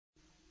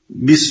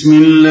بسم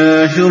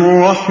اللہ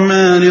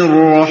الرحمن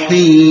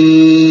الرحیم۔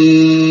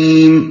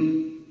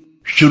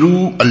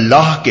 شروع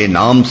اللہ کے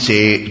نام سے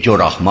جو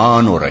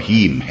رحمان و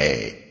رحیم ہے۔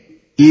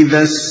 اذا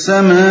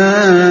السماء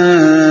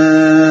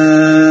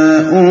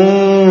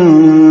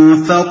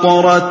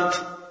انفطرت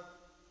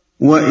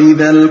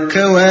واذا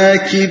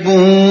الكواكب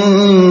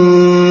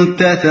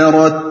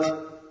انتثرت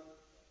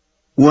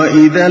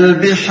واذا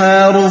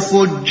البحار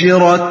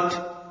فجرت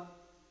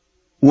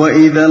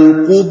واذا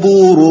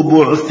القبور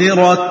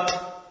بعثرت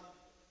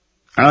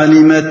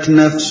علمت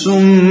نفس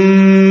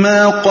ما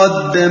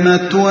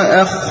قدمت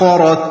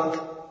وأخرت۔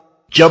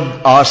 جب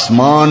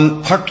آسمان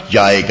پھٹ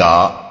جائے گا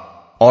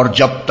اور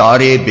جب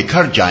تارے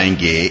بکھر جائیں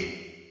گے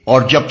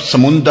اور جب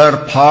سمندر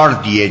پھاڑ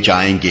دیے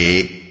جائیں گے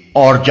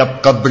اور جب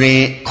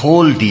قبریں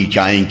کھول دی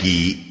جائیں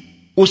گی،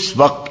 اس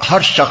وقت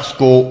ہر شخص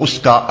کو اس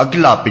کا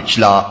اگلا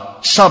پچھلا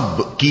سب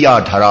کیا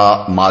دھرا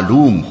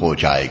معلوم ہو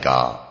جائے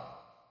گا۔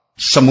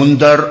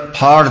 سمندر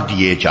پھاڑ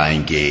دیے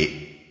جائیں گے۔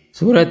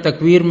 سورہ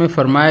تکویر میں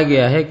فرمایا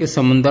گیا ہے کہ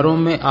سمندروں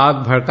میں آگ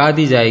بھڑکا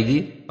دی جائے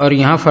گی، اور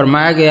یہاں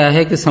فرمایا گیا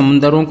ہے کہ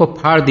سمندروں کو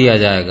پھاڑ دیا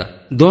جائے گا۔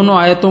 دونوں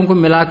آیتوں کو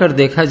ملا کر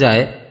دیکھا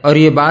جائے اور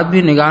یہ بات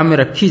بھی نگاہ میں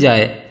رکھی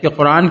جائے کہ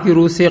قرآن کی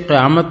روح سے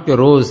قیامت کے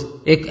روز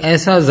ایک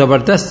ایسا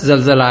زبردست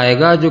زلزلہ آئے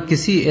گا جو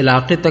کسی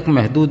علاقے تک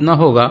محدود نہ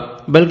ہوگا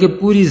بلکہ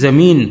پوری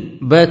زمین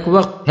بیک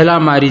وقت ہلا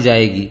ماری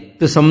جائے گی،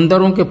 تو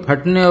سمندروں کے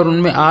پھٹنے اور ان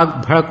میں آگ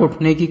بھڑک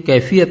اٹھنے کی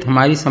کیفیت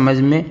ہماری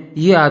سمجھ میں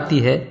یہ آتی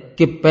ہے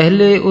کہ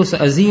پہلے اس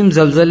عظیم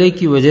زلزلے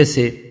کی وجہ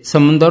سے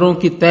سمندروں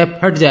کی تہہ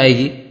پھٹ جائے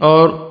گی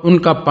اور ان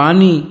کا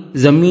پانی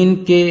زمین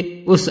کے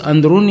اس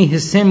اندرونی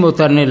حصے میں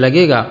اترنے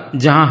لگے گا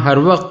جہاں ہر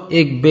وقت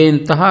ایک بے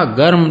انتہا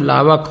گرم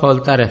لاوا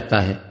کھولتا رہتا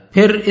ہے۔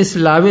 پھر اس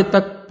لاوے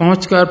تک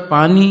پہنچ کر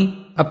پانی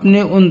اپنے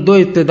ان دو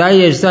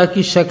ابتدائی اجزاء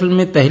کی شکل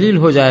میں تحلیل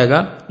ہو جائے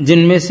گا، جن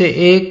میں سے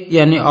ایک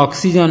یعنی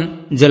آکسیجن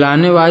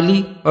جلانے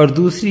والی اور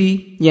دوسری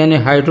یعنی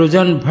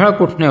ہائیڈروجن بھڑک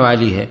اٹھنے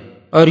والی ہے،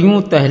 اور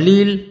یوں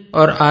تحلیل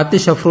اور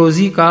آتش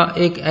افروزی کا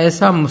ایک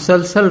ایسا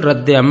مسلسل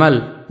رد عمل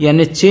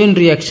یعنی چین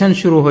ریئیکشن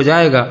شروع ہو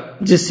جائے گا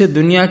جس سے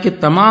دنیا کے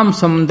تمام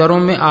سمندروں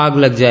میں آگ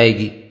لگ جائے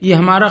گی۔ یہ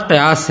ہمارا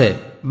قیاس ہے،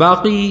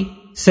 باقی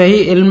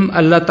صحیح علم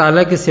اللہ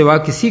تعالیٰ کے سوا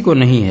کسی کو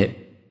نہیں ہے۔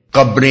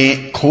 قبریں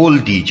کھول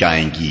دی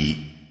جائیں گی۔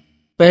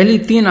 پہلی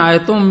 3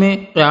 آیتوں میں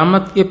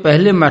قیامت کے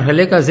پہلے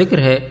مرحلے کا ذکر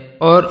ہے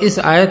اور اس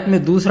آیت میں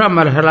دوسرا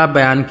مرحلہ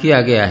بیان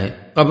کیا گیا ہے۔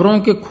 قبروں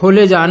کے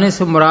کھولے جانے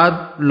سے مراد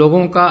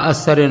لوگوں کا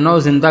اثر نو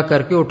زندہ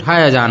کر کے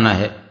اٹھایا جانا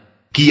ہے۔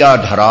 کیا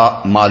دھرا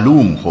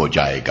معلوم ہو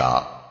جائے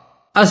گا۔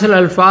 اصل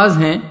الفاظ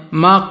ہیں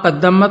ما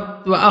قدمت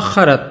و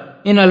اخرت۔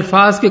 ان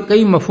الفاظ کے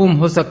کئی مفہوم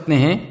ہو سکتے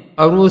ہیں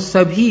اور وہ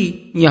سبھی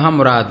یہاں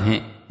مراد ہیں۔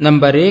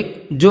 نمبر 1،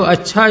 جو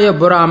اچھا یا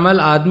برا عمل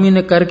آدمی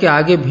نے کر کے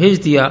آگے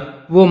بھیج دیا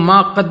وہ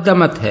ما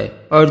قدمت ہے،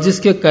 اور جس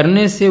کے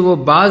کرنے سے وہ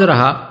باز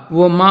رہا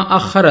وہ ما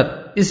اخرت۔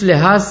 اس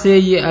لحاظ سے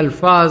یہ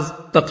الفاظ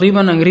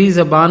تقریباً انگریزی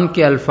زبان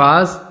کے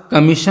الفاظ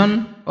کمیشن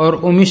اور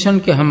اومیشن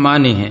کے ہم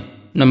معنی ہیں۔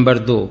 نمبر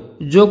 2،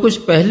 جو کچھ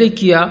پہلے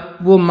کیا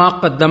وہ ما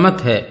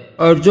قدمت ہے،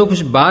 اور جو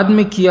کچھ بعد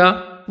میں کیا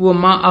وہ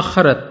ما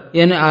اخرت،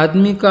 یعنی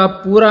آدمی کا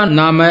پورا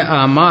نامہ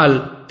اعمال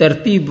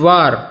ترتیب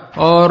وار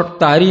اور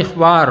تاریخ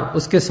وار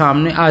اس کے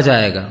سامنے آ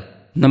جائے گا۔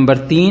 نمبر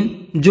 3،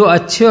 جو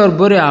اچھے اور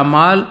برے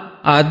اعمال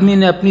آدمی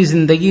نے اپنی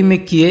زندگی میں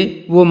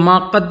کیے وہ ما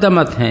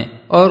قدمت ہیں،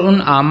 اور ان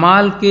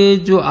اعمال کے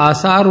جو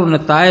آثار و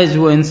نتائج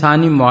وہ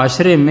انسانی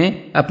معاشرے میں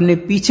اپنے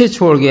پیچھے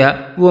چھوڑ گیا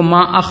وہ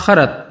ما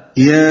اخرت۔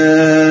 یا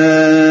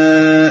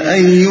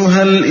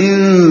ایھا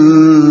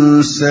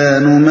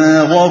الانسان ما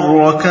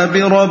غرک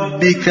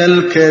بربک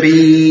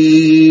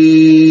الکریم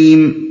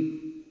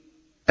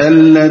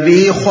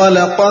الذی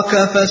خلقک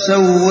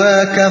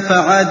فسواک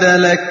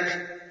فعدلک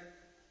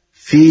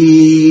فی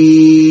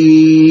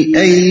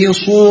ای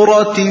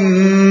صورت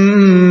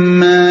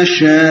ما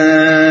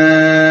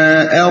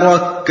شاء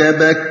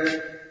رکبک۔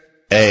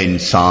 اے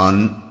انسان،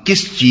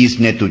 کس چیز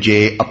نے تجھے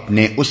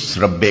اپنے اس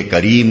رب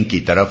کریم کی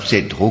طرف سے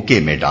دھوکے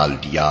میں ڈال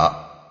دیا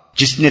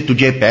جس نے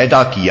تجھے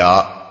پیدا کیا،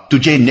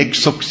 تجھے نک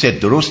سک سے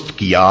درست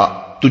کیا،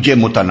 تجھے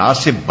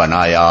متناسب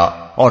بنایا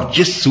اور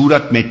جس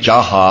صورت میں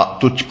چاہا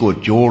تجھ کو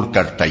جوڑ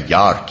کر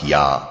تیار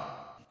کیا۔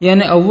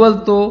 یعنی اول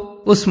تو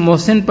اس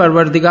محسن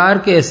پروردگار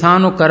کے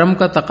احسان و کرم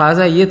کا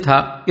تقاضا یہ تھا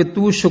کہ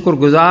تو شکر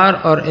گزار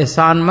اور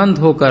احسان مند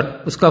ہو کر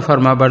اس کا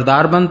فرما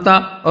بردار بنتا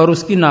اور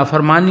اس کی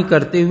نافرمانی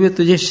کرتے ہوئے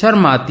تجھے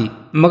شرم آتی،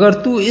 مگر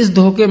تو اس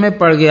دھوکے میں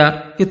پڑ گیا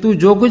کہ تو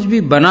جو کچھ بھی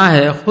بنا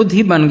ہے خود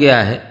ہی بن گیا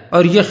ہے،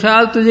 اور یہ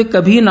خیال تجھے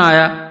کبھی نہ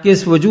آیا کہ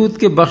اس وجود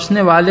کے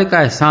بخشنے والے کا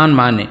احسان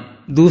مانے۔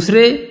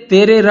 دوسرے،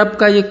 تیرے رب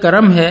کا یہ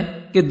کرم ہے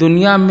کہ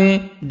دنیا میں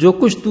جو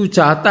کچھ تو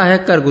چاہتا ہے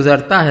کر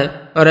گزرتا ہے،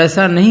 اور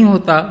ایسا نہیں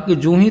ہوتا کہ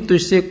جو ہی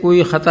تجھ سے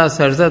کوئی خطا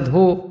سرزد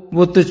ہو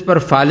وہ تجھ پر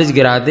فالج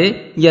گرا دے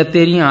یا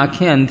تیری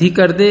آنکھیں اندھی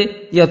کر دے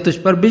یا تجھ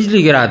پر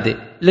بجلی گرا دے،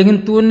 لیکن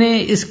تو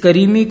نے اس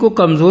کریمی کو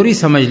کمزوری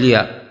سمجھ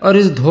لیا اور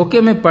اس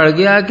دھوکے میں پڑ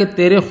گیا کہ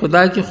تیرے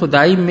خدا کی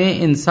خدائی میں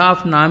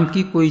انصاف نام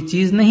کی کوئی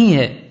چیز نہیں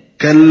ہے۔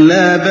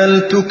 کلا بل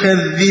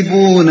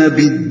تکذبون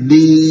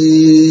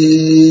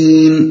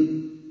بالدین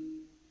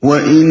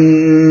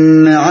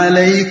وَإِنَّ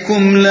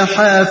عَلَيْكُمْ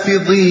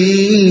لَحَافِظِينَ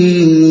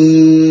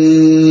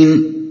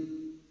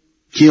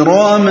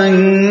كراما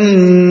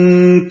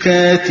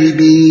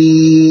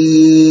كاتبين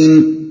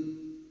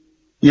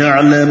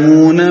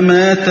يعلمون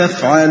ما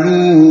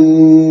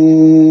تفعلون.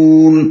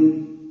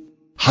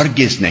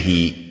 ہرگز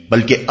نہیں،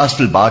 بلکہ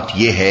اصل بات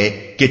یہ ہے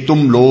کہ تم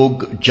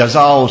لوگ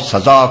جزا و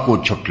سزا کو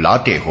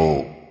جھٹلاتے ہو،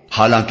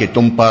 حالانکہ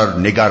تم پر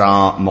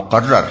نگراں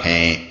مقرر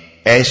ہیں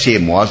ایسے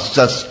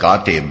معزز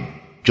کاتب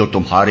جو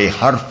تمہارے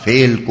ہر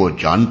فعل کو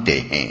جانتے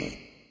ہیں.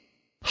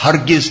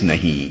 ہرگز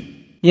نہیں،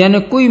 یعنی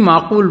کوئی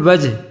معقول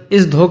وجہ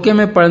اس دھوکے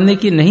میں پڑنے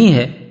کی نہیں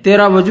ہے.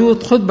 تیرا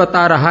وجود خود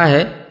بتا رہا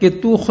ہے کہ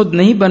تو خود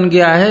نہیں بن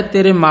گیا ہے،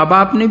 تیرے ماں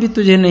باپ نے بھی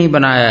تجھے نہیں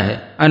بنایا ہے.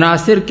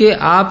 عناصر کے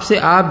آپ سے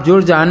آپ جڑ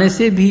جانے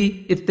سے بھی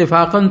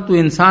اتفاقاً تو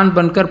انسان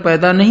بن کر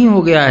پیدا نہیں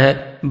ہو گیا ہے،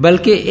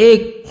 بلکہ ایک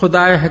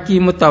خدائے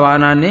حکیم و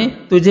توانا نے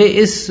تجھے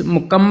اس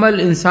مکمل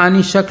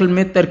انسانی شکل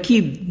میں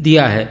ترکیب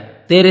دیا ہے.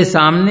 تیرے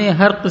سامنے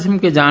ہر قسم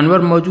کے جانور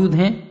موجود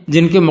ہیں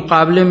جن کے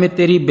مقابلے میں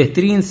تیری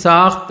بہترین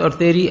ساخت اور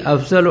تیری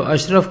افضل و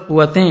اشرف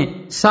قوتیں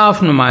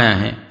صاف نمایاں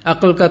ہیں.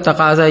 عقل کا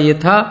تقاضا یہ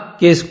تھا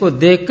کہ اس کو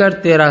دیکھ کر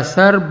تیرا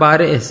سر بار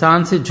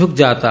احسان سے جھک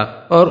جاتا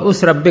اور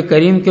اس رب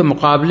کریم کے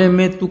مقابلے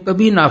میں تو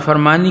کبھی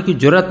نافرمانی کی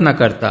جرت نہ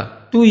کرتا.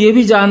 تو یہ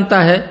بھی جانتا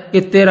ہے کہ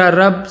تیرا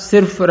رب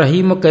صرف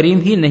رحیم و کریم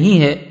ہی نہیں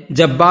ہے،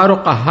 جبار و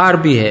قہار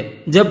بھی ہے.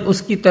 جب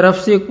اس کی طرف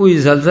سے کوئی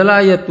زلزلہ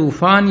یا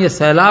طوفان یا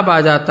سیلاب آ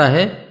جاتا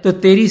ہے تو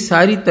تیری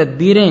ساری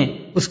تدبیریں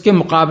اس کے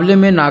مقابلے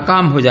میں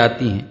ناکام ہو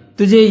جاتی ہیں.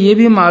 تجھے یہ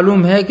بھی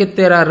معلوم ہے کہ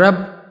تیرا رب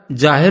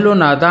جاہل و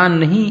نادان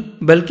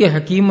نہیں بلکہ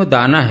حکیم و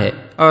دانا ہے،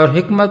 اور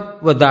حکمت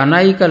و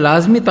دانائی کا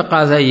لازمی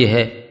تقاضا یہ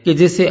ہے کہ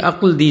جسے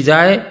عقل دی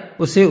جائے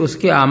اسے اس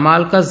کے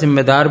اعمال کا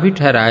ذمہ دار بھی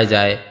ٹھہرایا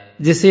جائے،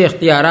 جسے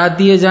اختیارات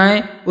دیے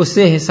جائیں اس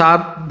سے حساب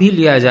بھی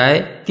لیا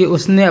جائے کہ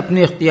اس نے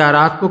اپنے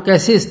اختیارات کو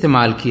کیسے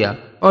استعمال کیا،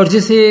 اور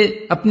جسے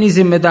اپنی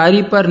ذمہ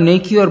داری پر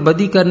نیکی اور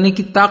بدی کرنے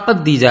کی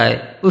طاقت دی جائے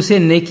اسے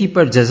نیکی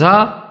پر جزا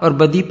اور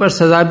بدی پر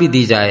سزا بھی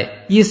دی جائے.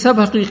 یہ سب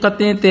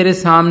حقیقتیں تیرے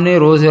سامنے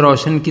روز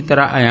روشن کی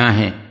طرح عیاں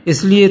ہیں.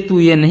 اس لیے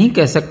تو یہ نہیں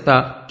کہہ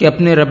سکتا کہ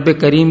اپنے رب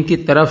کریم کی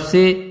طرف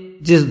سے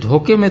جس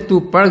دھوکے میں تو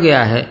پڑ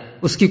گیا ہے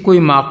اس کی کوئی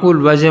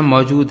معقول وجہ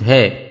موجود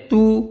ہے. تو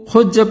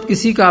خود جب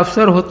کسی کا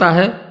افسر ہوتا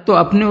ہے تو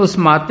اپنے اس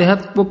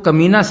ماتحت کو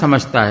کمینہ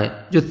سمجھتا ہے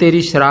جو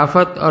تیری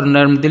شرافت اور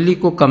نرم دلی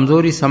کو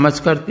کمزوری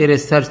سمجھ کر تیرے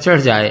سر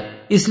چڑھ جائے.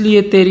 اس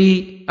لیے تیری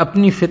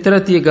اپنی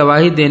فطرت یہ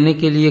گواہی دینے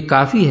کے لیے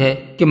کافی ہے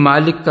کہ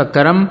مالک کا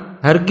کرم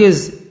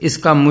ہرگز اس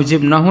کا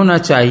موجب نہ ہونا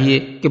چاہیے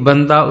کہ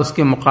بندہ اس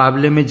کے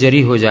مقابلے میں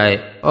جری ہو جائے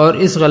اور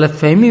اس غلط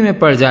فہمی میں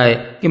پڑ جائے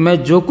کہ میں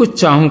جو کچھ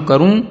چاہوں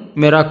کروں،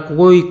 میرا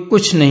کوئی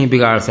کچھ نہیں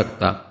بگاڑ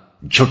سکتا.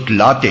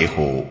 جھٹلاتے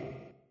ہو،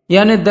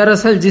 یعنی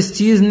دراصل جس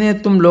چیز نے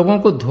تم لوگوں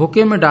کو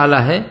دھوکے میں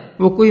ڈالا ہے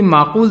وہ کوئی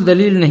معقول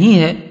دلیل نہیں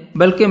ہے،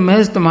 بلکہ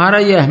محض تمہارا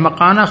یہ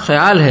احمقانہ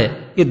خیال ہے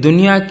کہ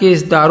دنیا کے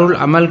اس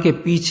دارالعمل کے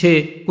پیچھے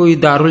کوئی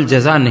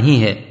دارالجزا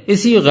نہیں ہے.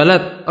 اسی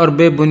غلط اور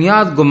بے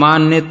بنیاد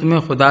گمان نے تمہیں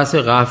خدا سے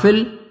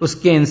غافل، اس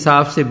کے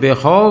انصاف سے بے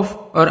خوف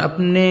اور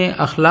اپنے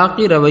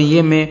اخلاقی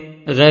رویے میں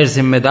غیر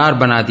ذمہ دار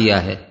بنا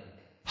دیا ہے.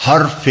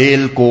 ہر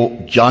فعل کو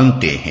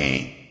جانتے ہیں،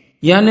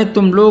 یعنی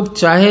تم لوگ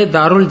چاہے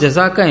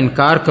دارالجزا کا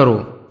انکار کرو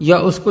یا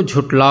اس کو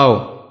جھٹلاؤ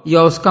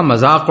یا اس کا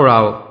مذاق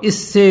اڑاؤ، اس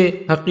سے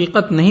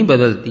حقیقت نہیں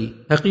بدلتی.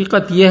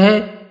 حقیقت یہ ہے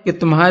کہ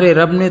تمہارے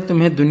رب نے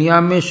تمہیں دنیا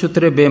میں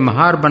شتر بے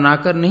مہار بنا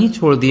کر نہیں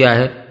چھوڑ دیا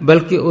ہے،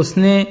 بلکہ اس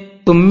نے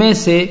تم میں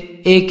سے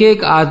ایک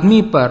ایک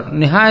آدمی پر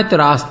نہایت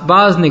راست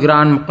باز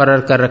نگران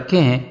مقرر کر رکھے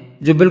ہیں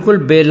جو بالکل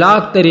بے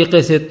لاگ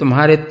طریقے سے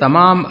تمہارے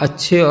تمام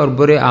اچھے اور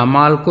برے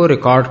اعمال کو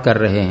ریکارڈ کر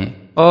رہے ہیں،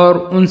 اور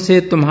ان سے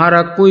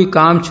تمہارا کوئی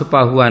کام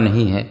چھپا ہوا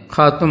نہیں ہے.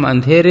 خواہ تم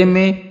اندھیرے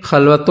میں،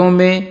 خلوتوں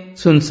میں،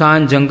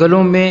 سنسان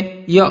جنگلوں میں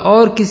یا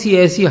اور کسی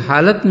ایسی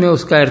حالت میں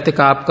اس کا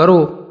ارتکاب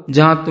کرو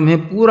جہاں تمہیں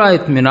پورا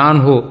اطمینان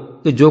ہو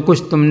کہ جو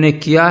کچھ تم نے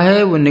کیا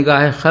ہے وہ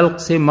نگاہ خلق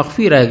سے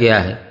مخفی رہ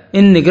گیا ہے.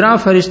 ان نگراں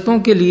فرشتوں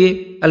کے لیے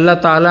اللہ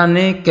تعالیٰ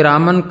نے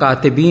کرامن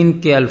کاتبین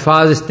کے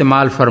الفاظ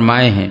استعمال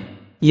فرمائے ہیں،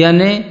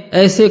 یعنی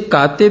ایسے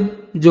کاتب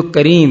جو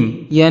کریم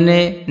یعنی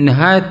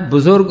نہایت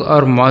بزرگ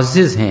اور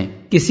معزز ہیں،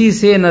 کسی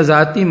سے نہ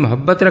ذاتی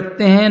محبت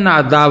رکھتے ہیں نہ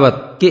عداوت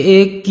کہ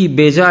ایک کی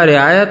بیجا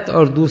رعایت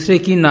اور دوسرے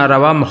کی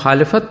ناروا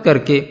مخالفت کر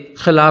کے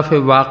خلاف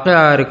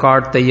واقعہ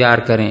ریکارڈ تیار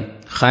کریں.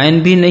 خائن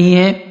بھی نہیں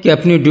ہے کہ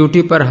اپنی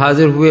ڈیوٹی پر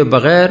حاضر ہوئے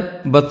بغیر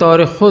بطور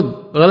خود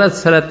غلط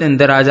سلط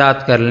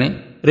اندراجات کر لیں.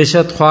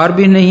 رشوت خوار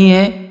بھی نہیں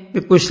ہے کہ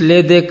کچھ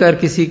لے دے کر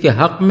کسی کے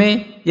حق میں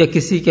یا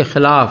کسی کے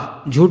خلاف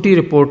جھوٹی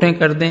رپورٹیں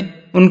کر دیں.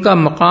 ان کا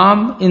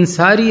مقام ان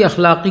ساری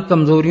اخلاقی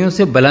کمزوریوں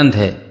سے بلند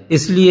ہے.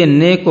 اس لیے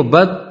نیک و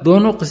بد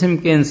دونوں قسم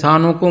کے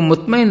انسانوں کو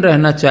مطمئن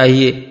رہنا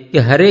چاہیے کہ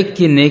ہر ایک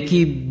کی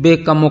نیکی بے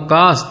کم و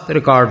کاست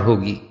ریکارڈ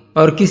ہوگی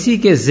اور کسی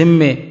کے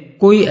ذمے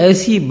کوئی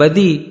ایسی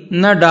بدی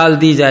نہ ڈال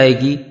دی جائے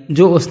گی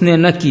جو اس نے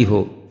نہ کی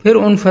ہو. پھر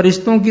ان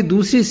فرشتوں کی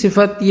دوسری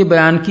صفت یہ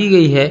بیان کی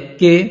گئی ہے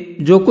کہ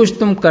جو کچھ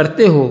تم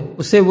کرتے ہو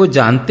اسے وہ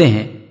جانتے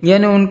ہیں،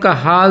 یعنی ان کا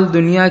حال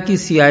دنیا کی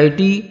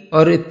CID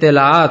اور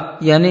اطلاعات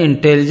یعنی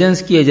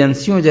انٹیلیجنس کی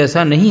ایجنسیوں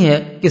جیسا نہیں ہے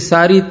کہ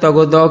ساری تگ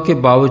و دو کے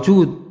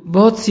باوجود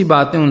بہت سی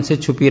باتیں ان سے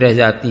چھپی رہ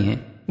جاتی ہیں.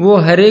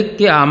 وہ ہر ایک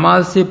کے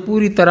اعمال سے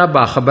پوری طرح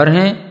باخبر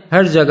ہیں،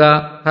 ہر جگہ،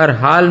 ہر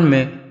حال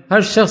میں،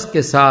 ہر شخص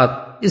کے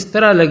ساتھ اس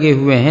طرح لگے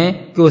ہوئے ہیں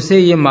کہ اسے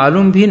یہ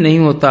معلوم بھی نہیں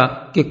ہوتا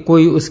کہ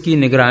کوئی اس کی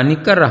نگرانی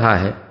کر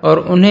رہا ہے، اور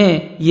انہیں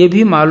یہ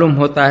بھی معلوم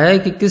ہوتا ہے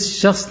کہ کس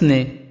شخص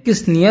نے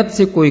کس نیت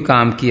سے کوئی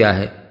کام کیا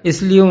ہے۔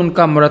 اس لیے ان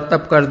کا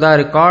مرتب کردہ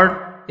ریکارڈ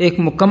ایک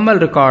مکمل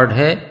ریکارڈ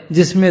ہے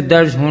جس میں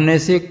درج ہونے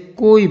سے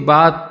کوئی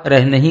بات رہ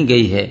نہیں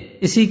گئی ہے۔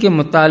 اسی کے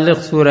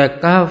متعلق سورہ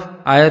کہف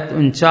آیت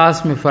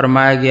 49 میں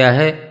فرمایا گیا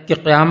ہے کہ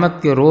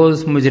قیامت کے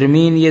روز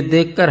مجرمین یہ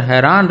دیکھ کر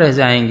حیران رہ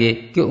جائیں گے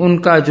کہ ان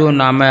کا جو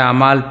نامہ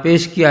اعمال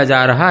پیش کیا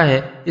جا رہا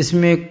ہے اس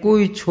میں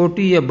کوئی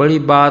چھوٹی یا بڑی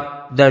بات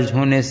درج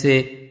ہونے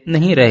سے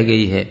نہیں رہ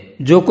گئی ہے۔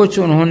 جو کچھ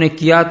انہوں نے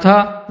کیا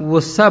تھا وہ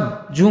سب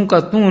جوں کا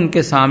توں ان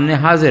کے سامنے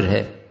حاضر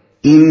ہے۔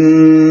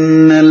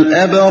 ان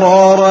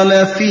الابرار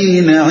لفی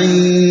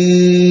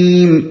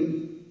نعیم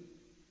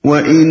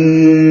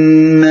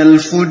وان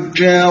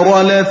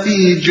الفجار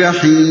لفی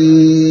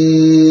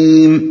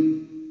جحیم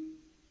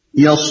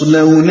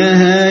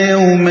یصلونها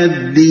یوم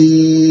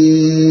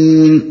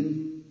الدین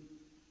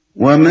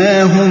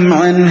وما هم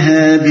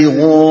عنها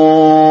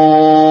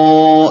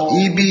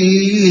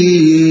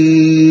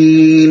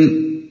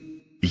بغائبین۔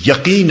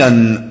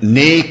 یقیناً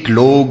نیک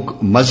لوگ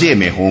مزے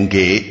میں ہوں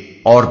گے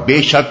اور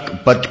بے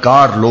شک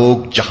بدکار لوگ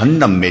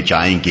جہنم میں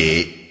جائیں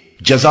گے۔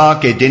 جزا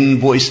کے دن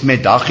وہ اس میں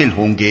داخل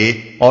ہوں گے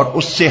اور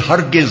اس سے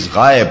ہرگز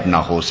غائب نہ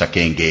ہو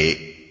سکیں گے۔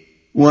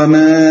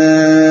 وما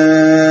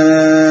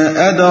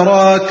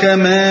ادراک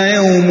ما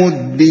یوم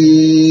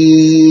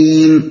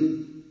الدین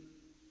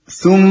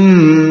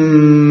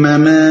ثم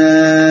ما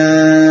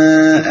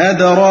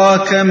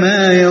ادراک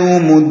ما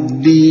یوم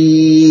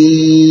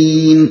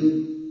الدین۔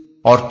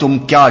 اور تم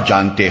کیا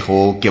جانتے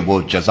ہو کہ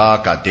وہ جزا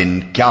کا دن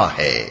کیا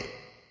ہے؟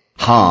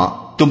 ہاں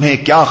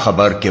تمہیں کیا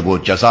خبر کہ وہ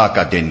جزا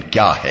کا دن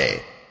کیا ہے؟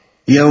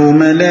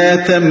 یوم لا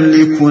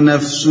تملک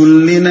نفس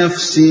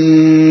لنفس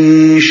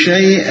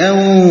شیئا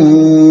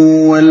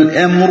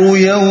والامر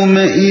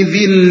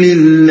یومئذ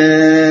للہ۔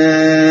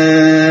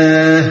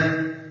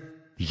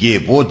 یہ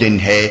وہ دن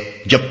ہے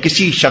جب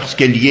کسی شخص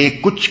کے لیے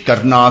کچھ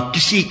کرنا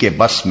کسی کے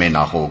بس میں نہ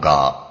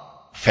ہوگا،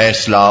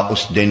 فیصلہ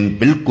اس دن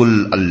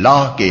بالکل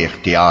اللہ کے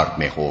اختیار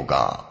میں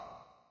ہوگا،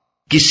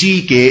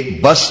 کسی کے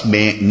بس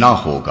میں نہ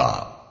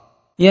ہوگا۔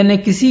 یعنی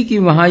کسی کی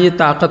وہاں یہ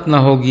طاقت نہ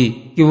ہوگی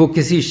کہ وہ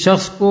کسی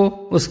شخص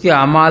کو اس کے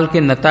اعمال کے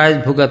نتائج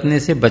بھگتنے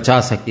سے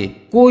بچا سکے۔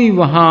 کوئی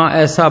وہاں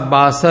ایسا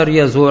باثر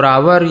یا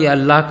زوراور یا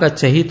اللہ کا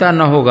چہیتا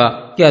نہ ہوگا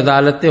کہ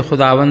عدالت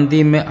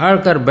خداوندی میں اڑ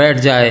کر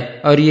بیٹھ جائے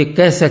اور یہ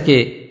کہہ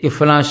سکے کہ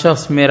فلاں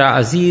شخص میرا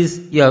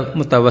عزیز یا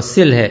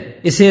متوسل ہے،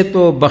 اسے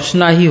تو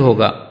بخشنا ہی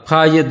ہوگا،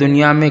 خواہ یہ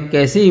دنیا میں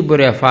کیسے ہی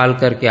برے افعال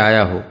کر کے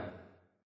آیا ہو۔